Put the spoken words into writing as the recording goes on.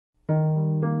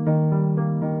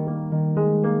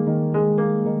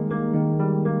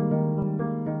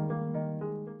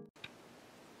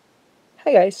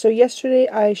Hi guys, so yesterday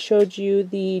I showed you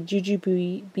the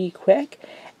JuJuBe Be Quick,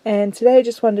 and today I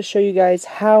just wanted to show you guys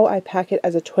how I pack it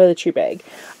as a toiletry bag.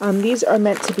 These are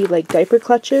meant to be like diaper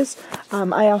clutches.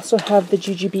 I also have the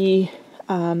JuJuBe,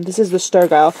 this is the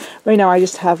Stargyle. Right now I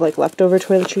just have like leftover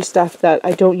toiletry stuff that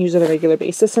I don't use on a regular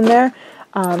basis in there.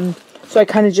 So I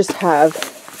kind of just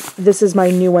have, this is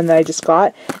my new one that I just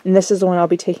got, and this is the one I'll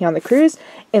be taking on the cruise,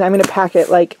 and I'm going to pack it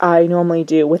like I normally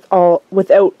do without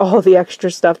all the extra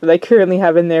stuff that I currently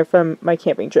have in there from my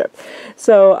camping trip.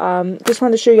 So just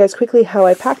wanted to show you guys quickly how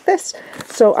I pack this.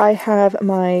 So I have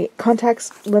my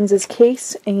contacts lenses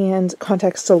case and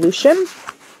contact solution.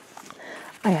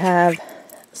 I have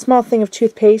a small thing of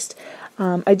toothpaste.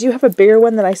 I do have a bigger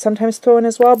one that I sometimes throw in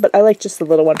as well, but I like just the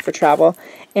little one for travel.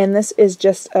 And this is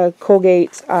just a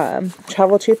Colgate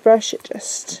travel toothbrush,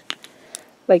 just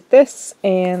like this,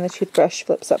 and the toothbrush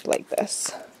flips up like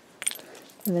this.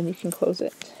 And then you can close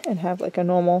it and have like a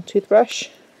normal toothbrush,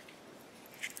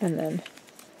 and then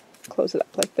close it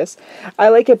up like this. I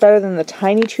like it better than the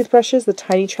tiny toothbrushes, the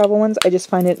tiny travel ones. I just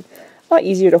find it a lot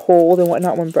easier to hold and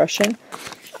whatnot when brushing.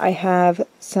 I have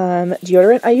some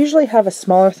deodorant. I usually have a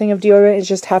smaller thing of deodorant. It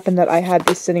just happened that I had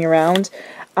these sitting around.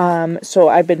 So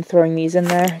I've been throwing these in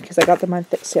there because I got them on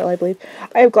thick sale, I believe.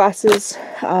 I have glasses,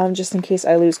 just in case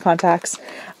I lose contacts.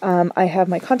 I have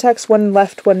my contacts, one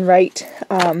left, one right.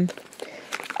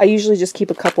 I usually just keep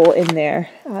a couple in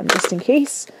there, just in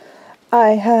case. I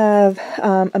have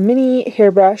a mini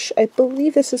hairbrush. I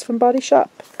believe this is from Body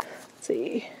Shop. Let's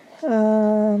see.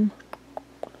 What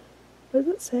does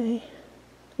it say?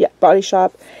 Yeah, Body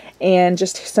Shop, and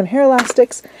just some hair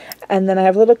elastics. And then I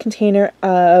have a little container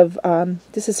of,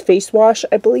 this is face wash.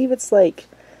 I believe it's like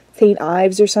St.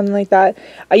 Ives or something like that.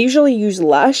 I usually use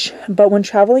Lush, but when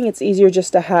traveling it's easier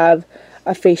just to have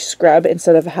a face scrub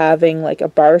instead of having like a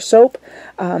bar soap.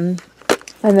 And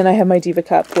then I have my Diva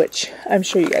cup, which I'm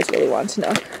sure you guys really want to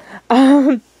know.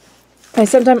 I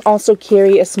sometimes also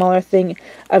carry a smaller thing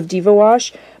of Diva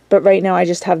wash, but right now I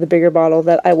just have the bigger bottle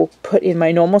that I will put in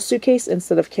my normal suitcase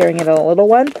instead of carrying it in a little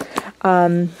one.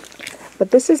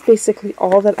 But this is basically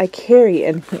all that I carry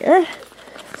in here.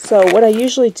 So what I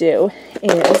usually do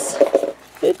is,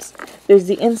 oops, there's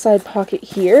the inside pocket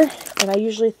here, and I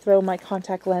usually throw my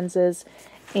contact lenses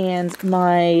and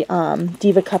my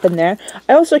Diva cup in there.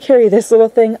 I also carry this little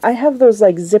thing. I have those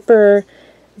like zipper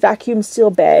vacuum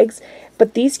seal bags,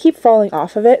 but these keep falling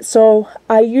off of it, so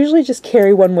I usually just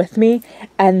carry one with me,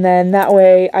 and then that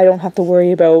way I don't have to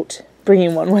worry about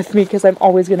bringing one with me because I'm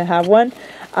always going to have one,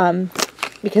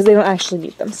 because they don't actually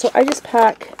need them. So I just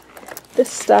pack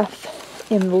this stuff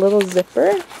in the little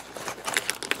zipper,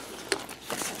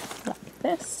 like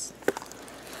this,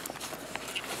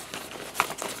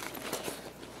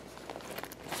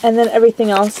 and then everything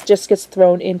else just gets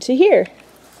thrown into here.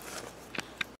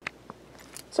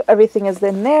 So everything is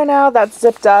in there now. That's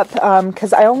zipped up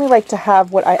because I only like to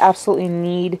have what I absolutely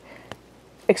need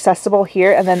accessible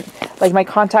here, and then like my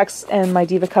contacts and my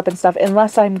Diva cup and stuff,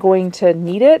 unless I'm going to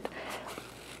need it.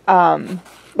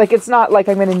 Like it's not like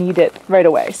I'm going to need it right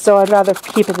away. So I'd rather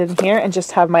keep it in here and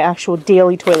just have my actual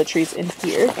daily toiletries in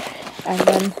here. And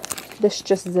then this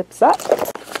just zips up.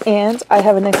 And I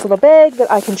have a nice little bag that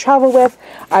I can travel with.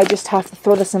 I just have to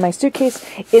throw this in my suitcase.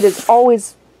 It is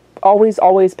always, always,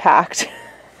 always packed.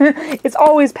 It's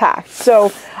always packed,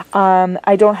 so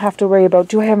I don't have to worry about,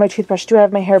 do I have my toothbrush, do I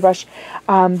have my hairbrush?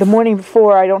 The morning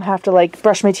before, I don't have to like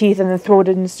brush my teeth and then throw it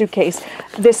in the suitcase.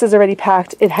 This is already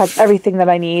packed. It has everything that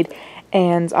I need,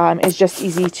 and it's just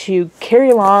easy to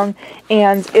carry along,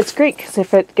 and it's great because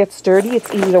if it gets dirty,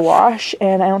 it's easy to wash,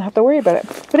 and I don't have to worry about it.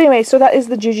 But anyway, so that is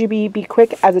the JuJuBe Be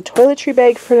Quick as a toiletry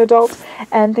bag for an adult,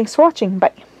 and thanks for watching.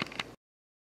 Bye.